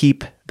can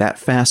keep that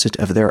facet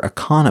of their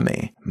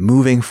economy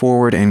moving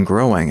forward and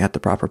growing at the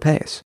proper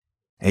pace.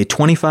 A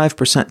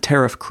 25%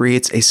 tariff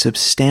creates a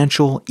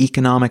substantial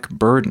economic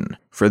burden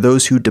for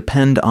those who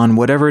depend on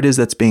whatever it is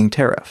that's being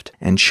tariffed,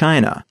 and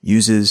China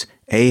uses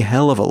a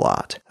hell of a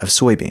lot of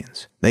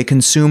soybeans. They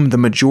consume the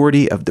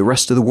majority of the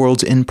rest of the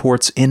world's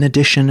imports in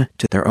addition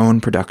to their own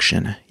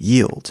production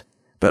yield.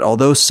 But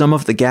although some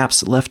of the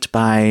gaps left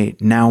by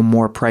now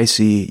more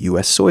pricey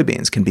U.S.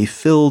 soybeans can be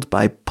filled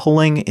by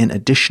pulling in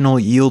additional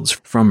yields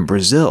from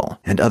Brazil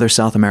and other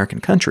South American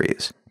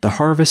countries, the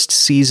harvest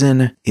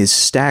season is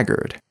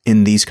staggered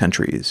in these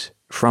countries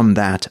from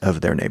that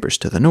of their neighbors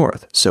to the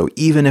north. So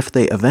even if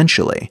they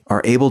eventually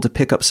are able to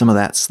pick up some of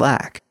that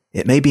slack,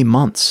 it may be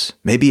months,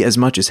 maybe as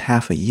much as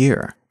half a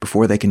year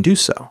before they can do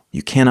so.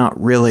 You cannot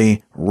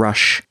really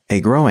rush a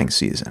growing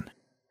season.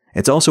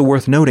 It's also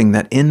worth noting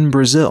that in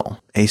Brazil,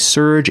 a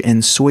surge in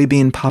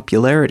soybean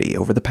popularity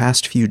over the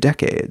past few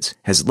decades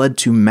has led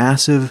to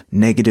massive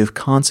negative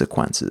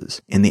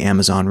consequences in the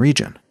Amazon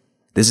region.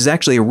 This is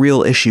actually a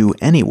real issue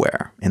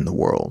anywhere in the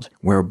world,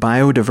 where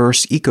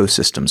biodiverse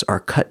ecosystems are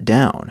cut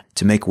down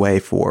to make way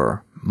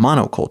for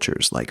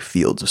monocultures like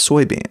fields of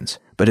soybeans,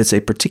 but it's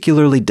a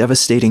particularly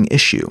devastating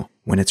issue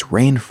when it's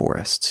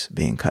rainforests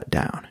being cut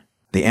down.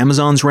 The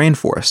Amazon's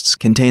rainforests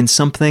contain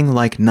something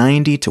like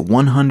 90 to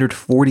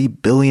 140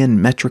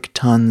 billion metric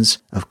tons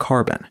of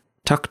carbon,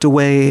 tucked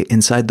away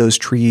inside those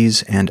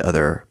trees and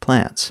other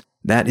plants.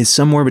 That is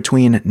somewhere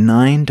between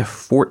 9 to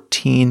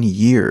 14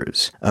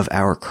 years of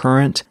our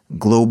current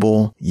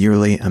global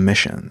yearly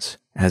emissions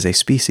as a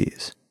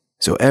species.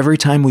 So every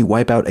time we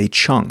wipe out a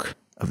chunk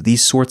of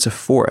these sorts of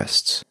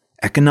forests,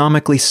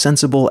 economically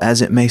sensible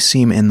as it may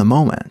seem in the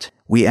moment,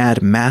 we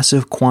add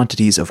massive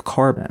quantities of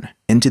carbon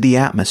into the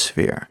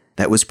atmosphere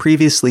that was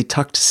previously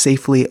tucked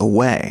safely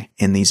away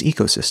in these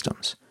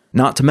ecosystems.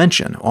 Not to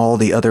mention all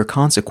the other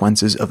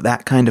consequences of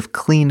that kind of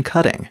clean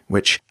cutting,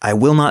 which I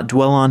will not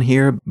dwell on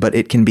here, but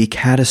it can be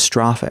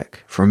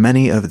catastrophic for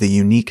many of the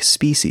unique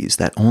species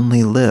that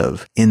only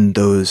live in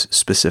those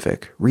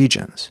specific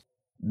regions.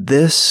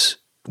 This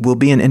will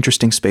be an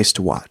interesting space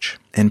to watch,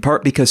 in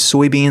part because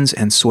soybeans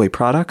and soy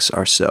products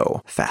are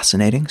so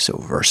fascinating, so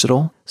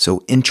versatile,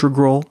 so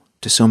integral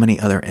to so many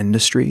other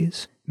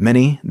industries,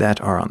 many that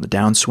are on the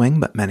downswing,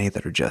 but many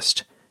that are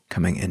just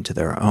coming into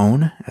their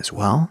own as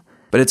well.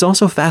 But it's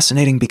also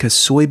fascinating because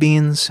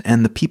soybeans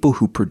and the people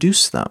who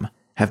produce them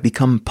have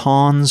become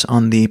pawns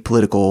on the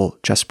political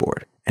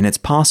chessboard. And it's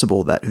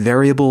possible that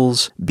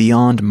variables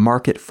beyond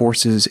market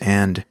forces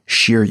and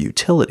sheer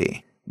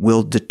utility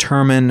will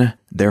determine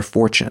their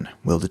fortune,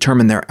 will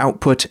determine their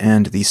output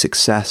and the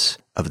success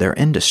of their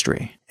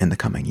industry in the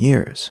coming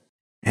years.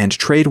 And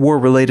trade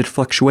war-related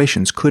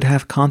fluctuations could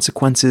have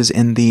consequences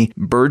in the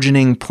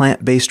burgeoning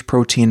plant-based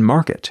protein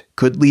market,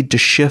 could lead to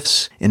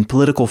shifts in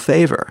political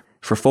favor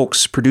for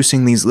folks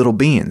producing these little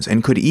beans,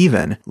 and could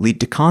even lead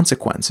to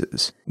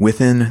consequences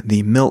within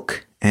the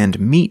milk and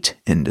meat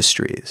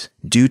industries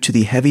due to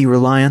the heavy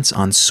reliance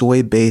on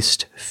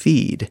soy-based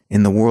feed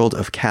in the world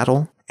of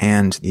cattle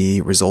and the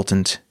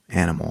resultant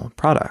animal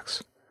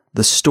products.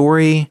 The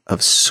story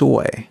of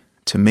soy,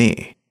 to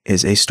me,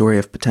 is a story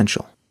of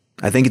potential.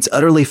 I think it's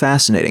utterly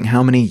fascinating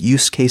how many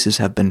use cases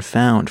have been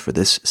found for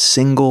this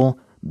single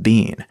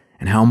bean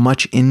and how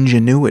much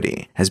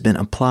ingenuity has been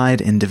applied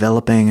in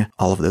developing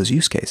all of those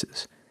use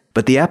cases.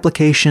 But the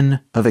application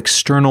of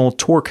external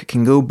torque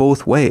can go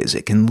both ways.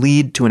 It can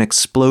lead to an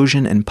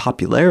explosion in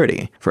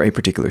popularity for a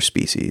particular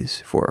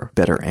species, for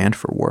better and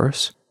for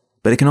worse.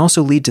 But it can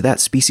also lead to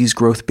that species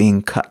growth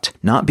being cut,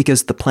 not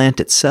because the plant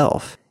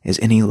itself is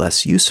any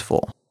less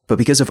useful, but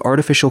because of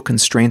artificial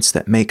constraints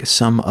that make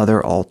some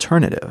other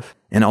alternative,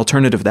 an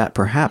alternative that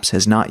perhaps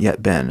has not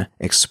yet been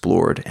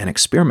explored and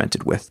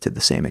experimented with to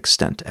the same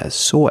extent as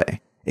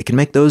soy. It can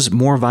make those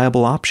more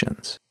viable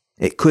options.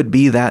 It could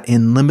be that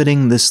in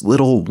limiting this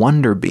little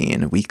wonder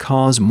bean, we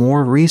cause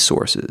more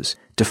resources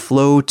to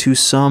flow to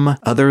some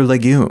other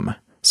legume,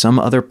 some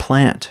other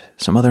plant,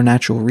 some other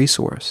natural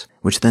resource,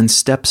 which then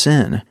steps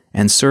in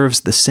and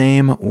serves the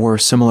same or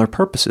similar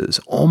purposes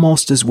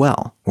almost as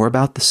well, or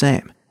about the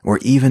same, or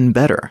even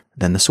better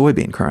than the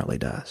soybean currently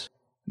does.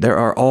 There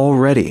are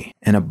already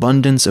an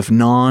abundance of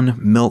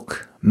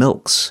non-milk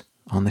milks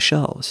on the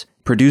shelves,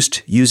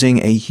 produced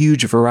using a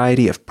huge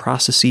variety of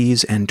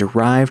processes and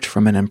derived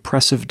from an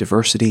impressive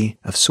diversity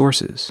of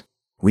sources.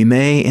 We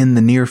may, in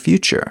the near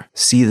future,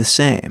 see the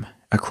same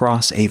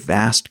across a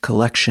vast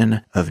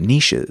collection of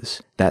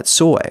niches that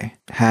soy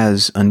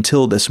has,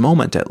 until this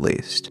moment at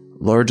least,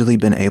 largely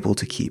been able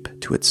to keep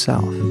to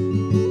itself.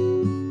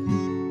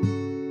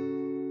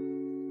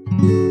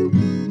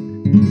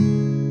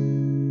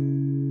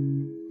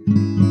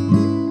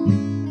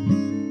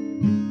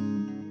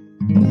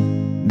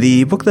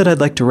 The book that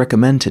I'd like to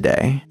recommend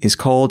today is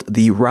called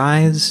The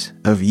Rise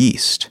of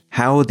Yeast: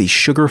 How the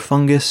Sugar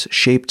Fungus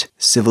Shaped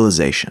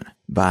Civilization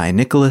by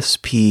Nicholas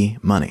P.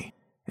 Money.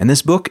 And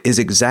this book is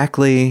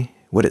exactly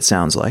what it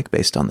sounds like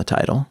based on the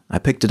title. I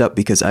picked it up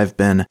because I've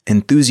been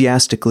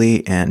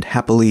enthusiastically and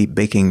happily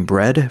baking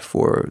bread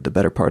for the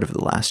better part of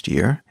the last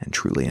year and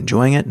truly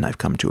enjoying it, and I've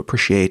come to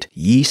appreciate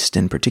yeast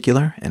in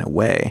particular in a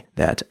way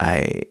that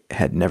I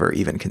had never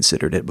even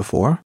considered it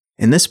before.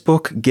 And this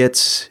book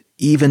gets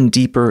even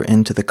deeper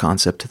into the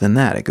concept than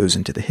that. It goes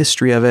into the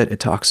history of it.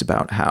 It talks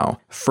about how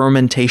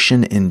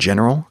fermentation in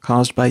general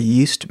caused by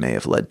yeast may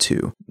have led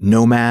to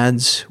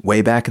nomads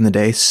way back in the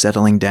day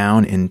settling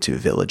down into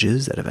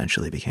villages that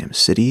eventually became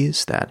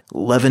cities, that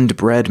leavened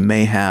bread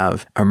may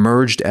have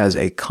emerged as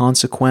a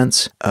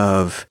consequence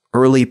of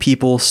early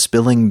people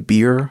spilling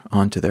beer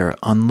onto their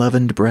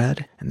unleavened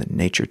bread and then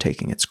nature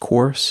taking its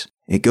course.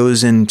 It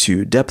goes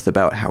into depth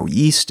about how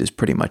yeast is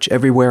pretty much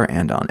everywhere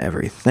and on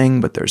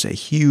everything, but there's a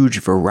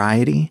huge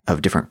variety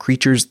of different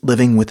creatures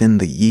living within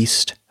the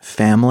yeast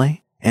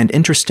family. And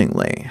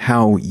interestingly,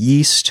 how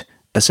yeast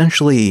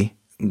essentially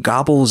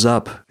gobbles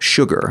up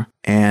sugar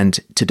and,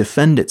 to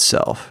defend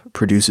itself,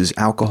 produces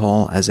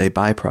alcohol as a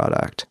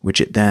byproduct, which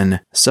it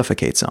then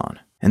suffocates on.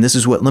 And this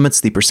is what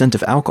limits the percent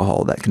of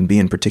alcohol that can be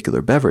in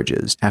particular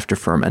beverages after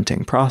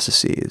fermenting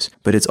processes.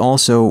 But it's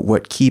also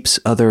what keeps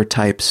other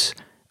types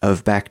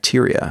of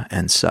bacteria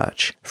and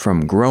such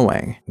from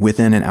growing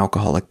within an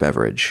alcoholic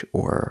beverage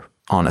or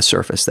on a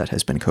surface that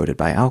has been coated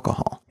by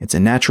alcohol. It's a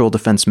natural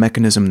defense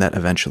mechanism that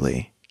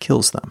eventually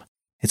kills them.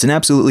 It's an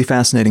absolutely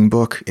fascinating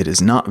book. It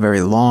is not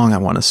very long, I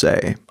want to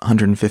say,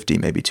 150,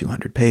 maybe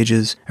 200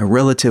 pages, a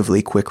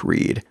relatively quick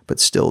read, but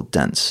still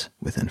dense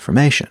with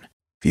information.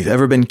 If you've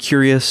ever been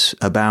curious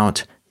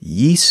about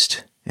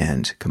yeast,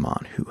 and come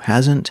on, who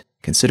hasn't,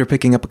 consider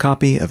picking up a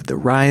copy of The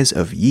Rise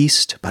of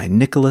Yeast by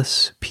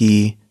Nicholas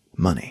P.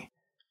 Money.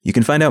 You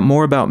can find out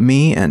more about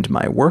me and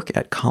my work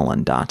at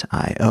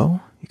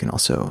Colin.io. You can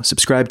also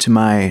subscribe to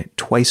my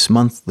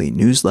twice-monthly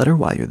newsletter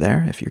while you're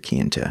there if you're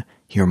keen to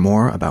hear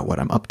more about what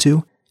I'm up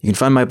to. You can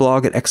find my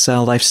blog at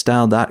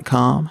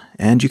exilelifestyle.com,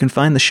 and you can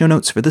find the show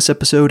notes for this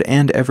episode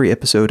and every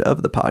episode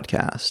of the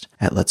podcast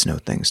at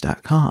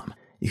letsknowthings.com.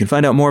 You can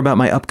find out more about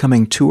my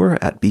upcoming tour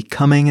at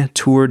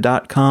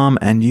becomingtour.com,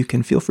 and you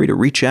can feel free to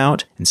reach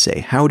out and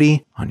say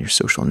howdy on your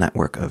social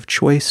network of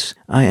choice.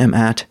 I am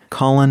at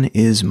Colin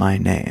is my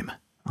name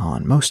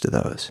on most of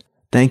those.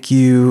 Thank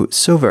you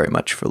so very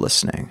much for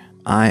listening.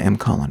 I am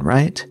Colin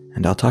Wright,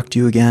 and I'll talk to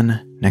you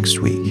again next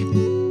week.